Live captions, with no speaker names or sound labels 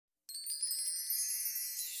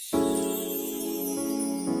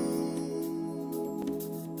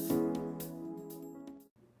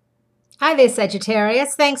Hi there,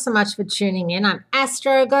 Sagittarius. Thanks so much for tuning in. I'm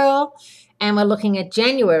Astrogirl, and we're looking at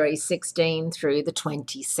January 16 through the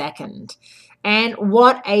 22nd. And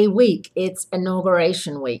what a week. It's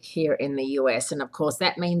inauguration week here in the US. And of course,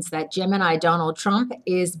 that means that Gemini Donald Trump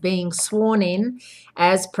is being sworn in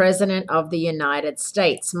as President of the United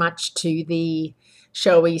States, much to the,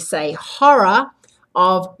 shall we say, horror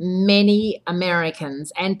of many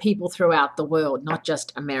Americans and people throughout the world, not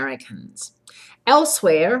just Americans.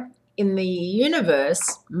 Elsewhere, in the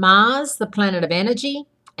universe, Mars, the planet of energy,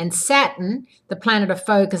 and Saturn, the planet of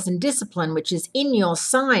focus and discipline, which is in your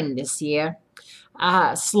sign this year,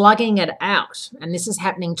 slugging it out. And this is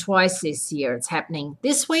happening twice this year. It's happening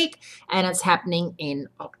this week and it's happening in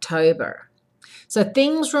October. So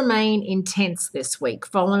things remain intense this week,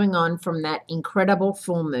 following on from that incredible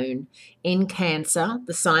full moon in Cancer,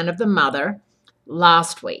 the sign of the mother,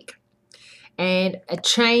 last week. And a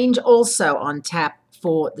change also on tap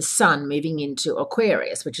for the sun moving into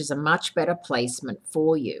Aquarius, which is a much better placement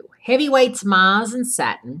for you. Heavyweights Mars and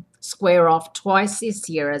Saturn square off twice this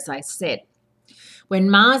year, as I said. When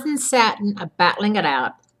Mars and Saturn are battling it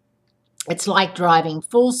out, it's like driving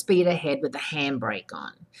full speed ahead with the handbrake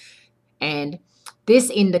on. And this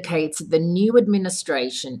indicates that the new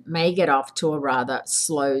administration may get off to a rather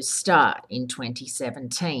slow start in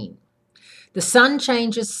 2017. The sun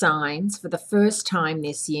changes signs for the first time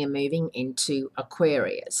this year, moving into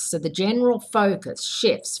Aquarius. So the general focus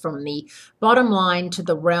shifts from the bottom line to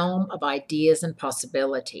the realm of ideas and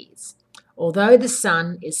possibilities. Although the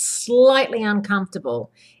sun is slightly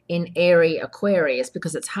uncomfortable in airy Aquarius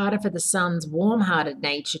because it's harder for the sun's warm-hearted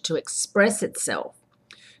nature to express itself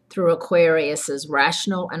through Aquarius's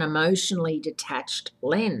rational and emotionally detached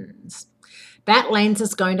lens. That lens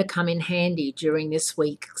is going to come in handy during this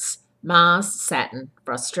week's Mars-Saturn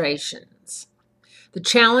frustrations. The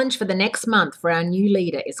challenge for the next month for our new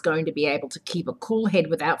leader is going to be able to keep a cool head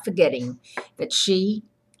without forgetting that she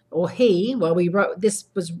or he, well, we wrote this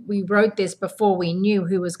before we knew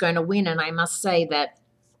who was going to win, and I must say that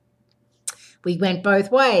we went both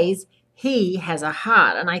ways. He has a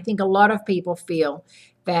heart, and I think a lot of people feel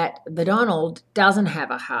that the Donald doesn't have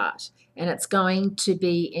a heart. And it's going to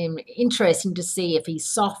be interesting to see if he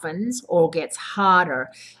softens or gets harder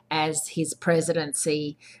as his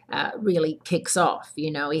presidency really kicks off.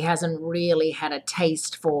 You know, he hasn't really had a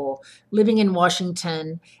taste for living in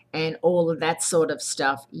Washington and all of that sort of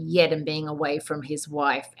stuff yet, and being away from his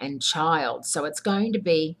wife and child. So it's going to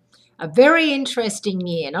be a very interesting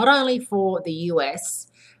year, not only for the US,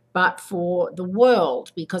 but for the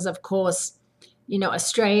world, because of course, you know,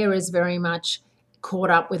 Australia is very much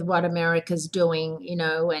caught up with what America's doing, you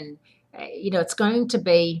know, and, it's going to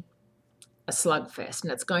be a slugfest,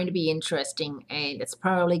 and it's going to be interesting, and it's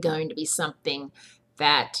probably going to be something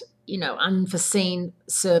that, unforeseen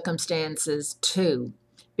circumstances too.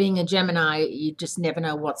 Being a Gemini, you just never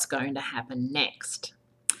know what's going to happen next.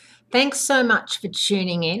 Thanks so much for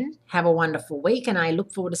tuning in. Have a wonderful week, and I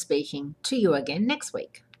look forward to speaking to you again next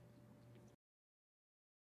week.